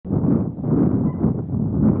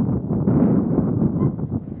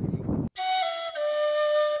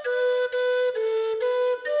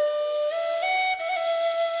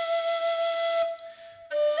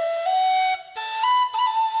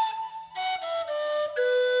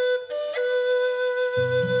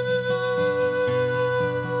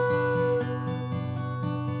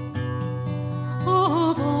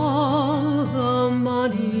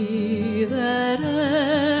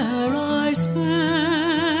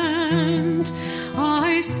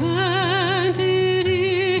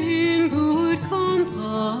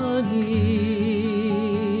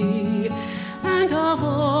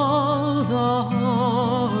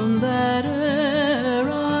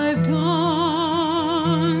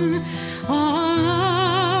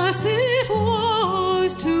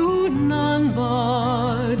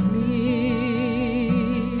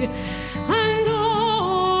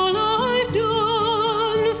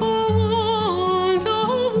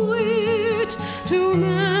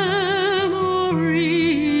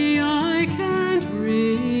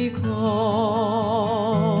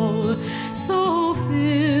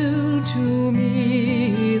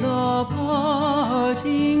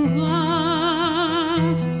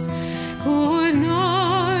Good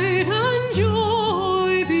night and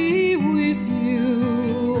joy be with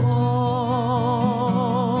you all.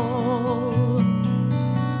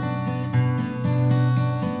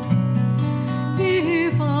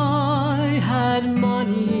 If I had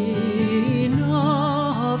money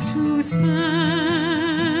enough to spend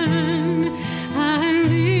and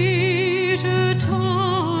leisure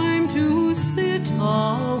time to sit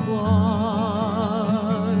a while,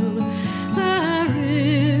 there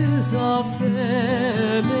is a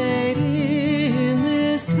fair maid in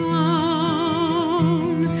this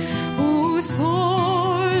town who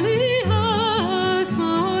sorely has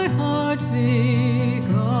my heart beguiled.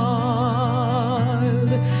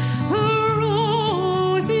 Her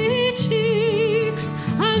rosy cheeks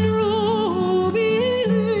and ruby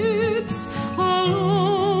lips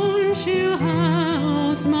alone she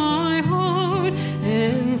holds my heart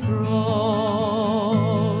enthralled.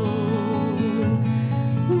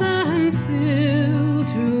 Then fill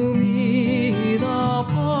to me the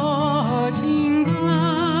parting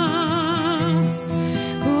glass.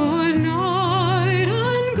 Good night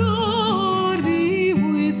and God be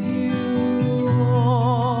with you all.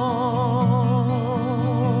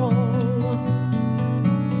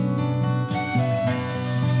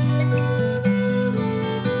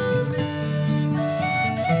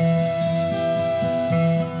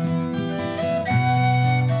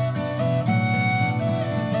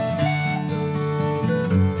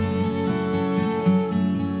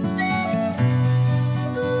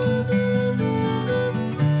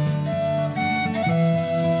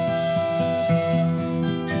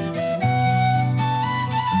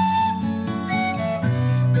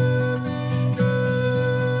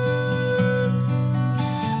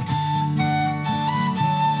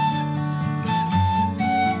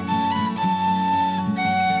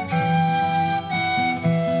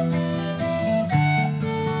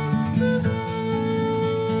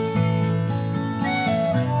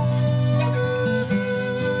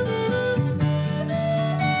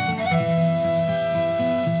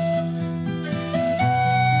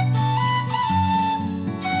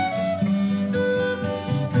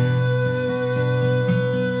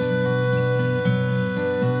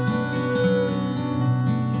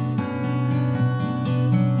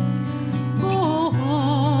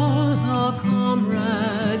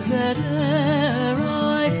 That e'er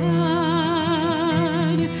I've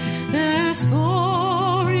had, they're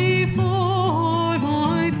sorry for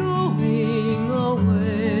my going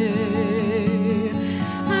away,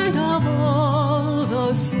 and of all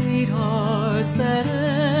the sweethearts that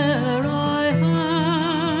e'er I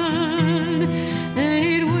had,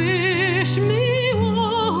 they'd wish me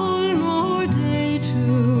one more day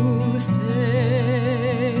to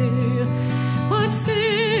stay. But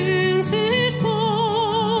since it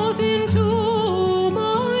falls into